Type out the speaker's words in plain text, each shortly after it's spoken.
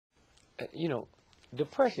You know,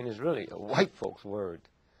 depression is really a white folks word.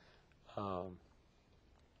 Um,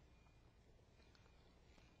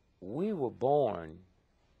 we were born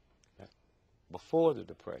before the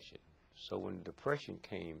Depression. So when the Depression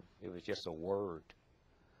came, it was just a word.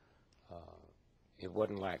 Uh, it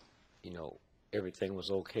wasn't like, you know, everything was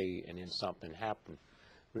okay and then something happened.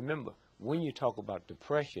 Remember, when you talk about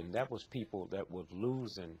depression, that was people that was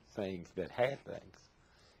losing things that had things.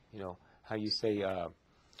 You know, how you say, I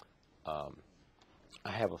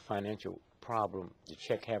have a financial problem, the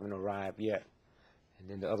check haven't arrived yet. And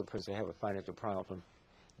then the other person have a financial problem,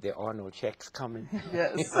 there are no checks coming.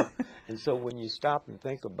 Yes. You know? And so when you stop and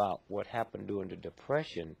think about what happened during the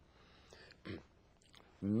Depression,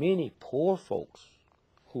 many poor folks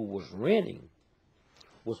who was renting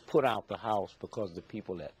was put out the house because the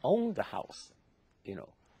people that owned the house, you know,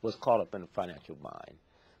 was caught up in a financial bind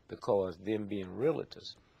because them being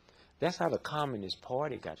realtors. That's how the Communist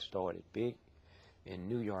Party got started big in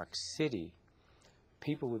New York City.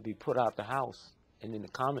 People would be put out the house, and then the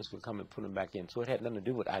communists would come and put them back in. So it had nothing to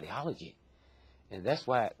do with ideology. And that's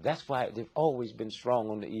why they've always been strong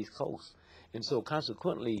on the East Coast. And so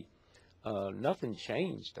consequently, nothing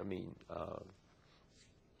changed. I mean,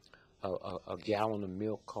 a gallon of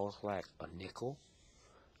milk costs like a nickel.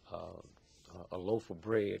 A loaf of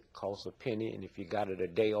bread costs a penny, and if you got it a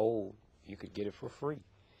day old, you could get it for free.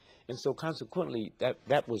 And so consequently,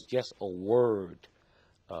 that was just a word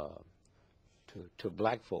to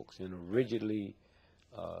black folks in a rigidly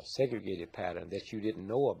segregated pattern that you didn't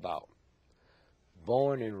know about.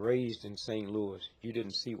 Born and raised in St. Louis, you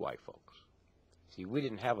didn't see white folks. See, we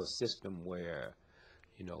didn't have a system where,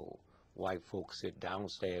 you know, white folks sit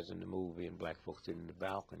downstairs in the movie and black folks sit in the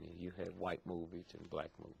balcony. You had white movies and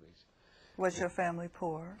black movies. Was your family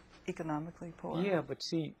poor, economically poor? Yeah, but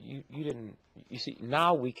see, you didn't, you see,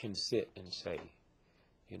 now we can sit and say,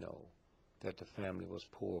 you know, that the family was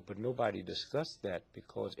poor, but nobody discussed that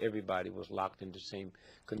because everybody was locked in the same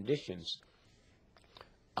conditions.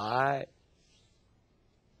 I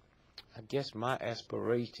guess my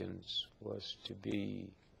aspirations was to be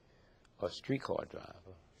a streetcar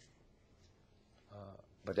driver.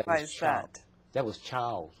 But that Why was is child. that? That was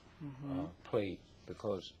child's play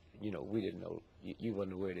because, you know, we didn't know. You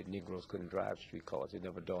wasn't aware that Negroes couldn't drive streetcars. It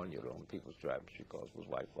never dawned you on people driving streetcars was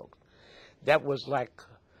white folks. That was like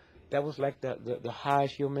the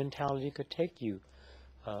highest your mentality could take you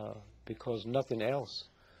because nothing else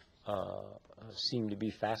seemed to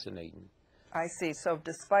be fascinating. I see. So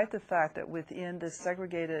despite the fact that within the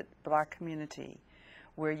segregated black community,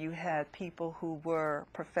 where you had people who were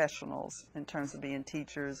professionals in terms of being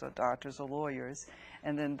teachers or doctors or lawyers,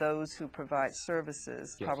 and then those who provide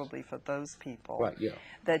services, Yes. probably for those people, Right, yeah.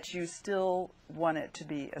 that you still wanted to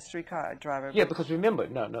be a streetcar driver. Yeah, because remember,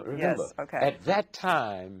 remember, Yes, okay. at that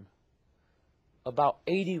time, about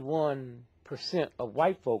 81% of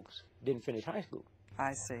white folks didn't finish high school.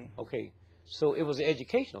 I see. Okay, so it was an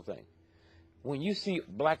educational thing. When you see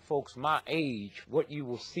black folks my age, what you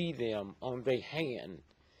will see them on their hand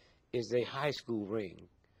is a high school ring,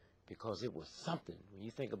 because it was something. When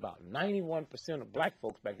you think about 91% of black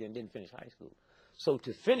folks back then didn't finish high school. So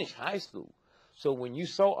to finish high school, so when you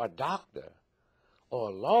saw a doctor or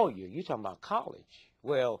a lawyer, you're talking about college.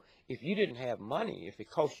 Well, if you didn't have money, if it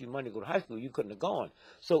cost you money to go to high school, you couldn't have gone.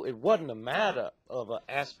 So it wasn't a matter of an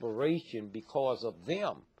aspiration because of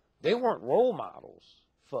them. They weren't role models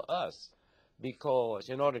for us, because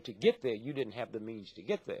in order to get there, you didn't have the means to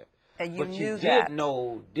get there. And you but knew you that. did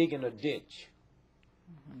know digging a ditch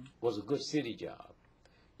was a good city job.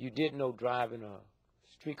 You did know driving a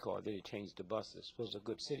streetcar, then it changed to buses, was a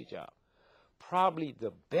good city job. Probably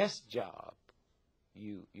the best job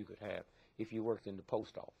you could have if you worked in the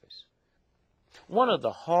post office. One of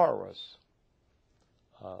the horrors,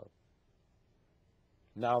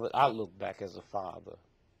 now that I look back as a father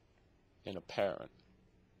and a parent,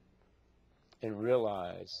 and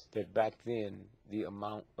realize that back then, the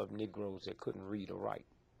amount of Negroes that couldn't read or write.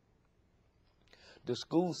 The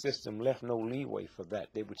school system left no leeway for that.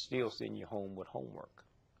 They would still send you home with homework.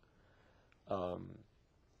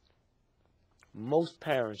 Most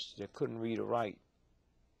parents that couldn't read or write,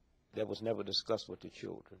 that was never discussed with the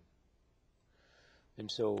children.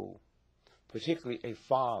 And so, particularly a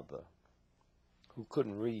father who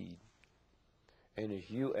couldn't read, and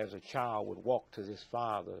if you as a child would walk to this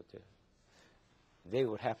father, they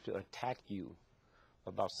would have to attack you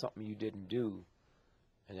about something you didn't do,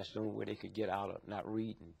 and that's the only way they could get out of not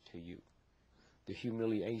reading to you. The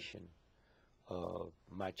humiliation of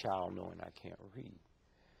my child knowing I can't read.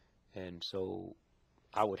 And so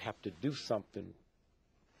I would have to do something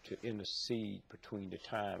to intercede between the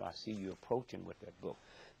time I see you approaching with that book.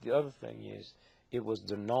 the other thing is, it was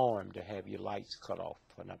the norm to have your lights cut off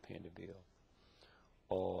for not paying the bill,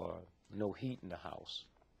 or no heat in the house.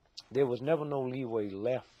 There was never no leeway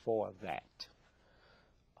left for that.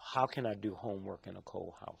 How can I do homework in a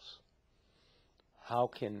cold house? How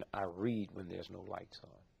can I read when there's no lights on?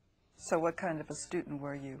 So what kind of a student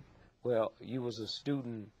were you? Well, you was a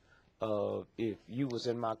student of, if you was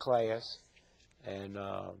in my class and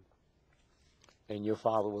your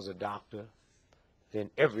father was a doctor, then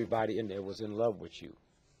everybody in there was in love with you.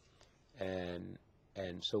 And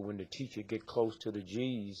so when the teacher get close to the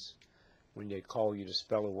G's, when they call you to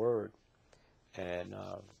spell a word, and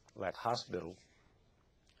like hospital,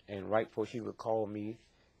 and right before she would call me,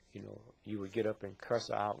 you know, you would get up and curse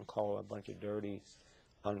her out and call her a bunch of dirty,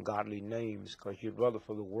 ungodly names, because you'd rather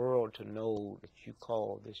for the world to know that you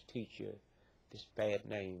called this teacher this bad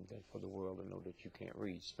name than for the world to know that you can't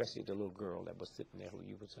read, especially the little girl that was sitting there who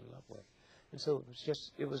you was in love with. And so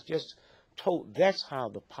it was just told, that's how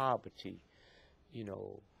the poverty, you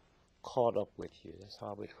know, caught up with you. That's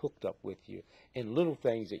how it hooked up with you. And little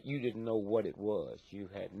things that you didn't know what it was. You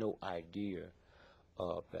had no idea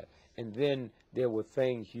of that. And then there were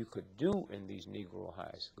things you could do in these Negro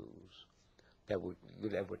high schools that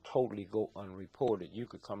would totally go unreported. You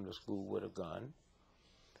could come to school with a gun,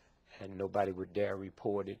 and nobody would dare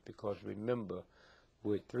report it, because remember,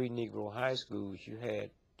 with 3 Negro high schools, you had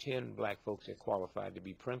 10 black folks that qualified to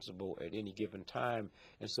be principal at any given time.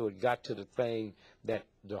 And so it got to the thing that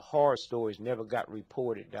the horror stories never got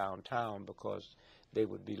reported downtown, because they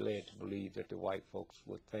would be led to believe that the white folks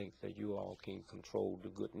would think that you all can control the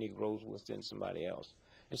good Negroes, will send somebody else.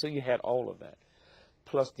 And so you had all of that,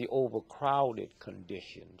 plus the overcrowded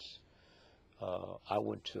conditions. I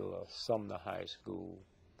went to Sumner High School,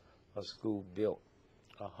 a school built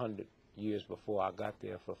 100 years before I got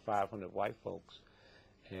there for 500 white folks,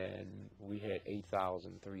 and we had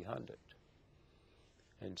 8,300.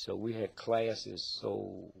 And so we had classes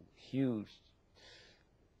so huge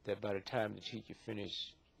that by the time the teacher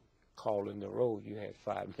finished calling the roll, you had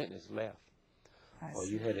 5 minutes left. Or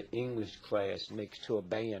you had an English class next to a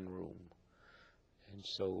band room. And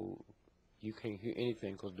so you can't hear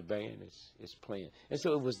anything because the band is playing. And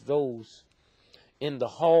so it was those in the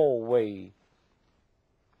hallway.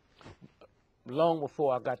 Long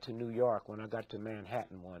before I got to New York, when I got to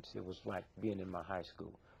Manhattan once, it was like being in my high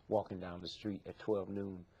school, walking down the street at 12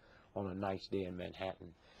 noon on a nice day in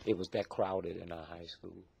Manhattan. It was that crowded in our high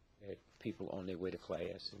school. Had people on their way to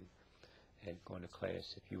class and going to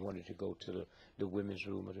class. If you wanted to go to the women's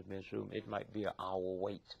room or the men's room, it might be an hour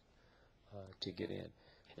wait to get in.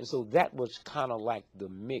 And so that was kind of like the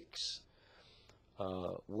mix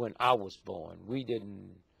when I was born. We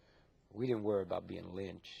didn't worry about being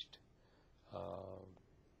lynched.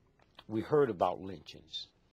 We heard about lynchings,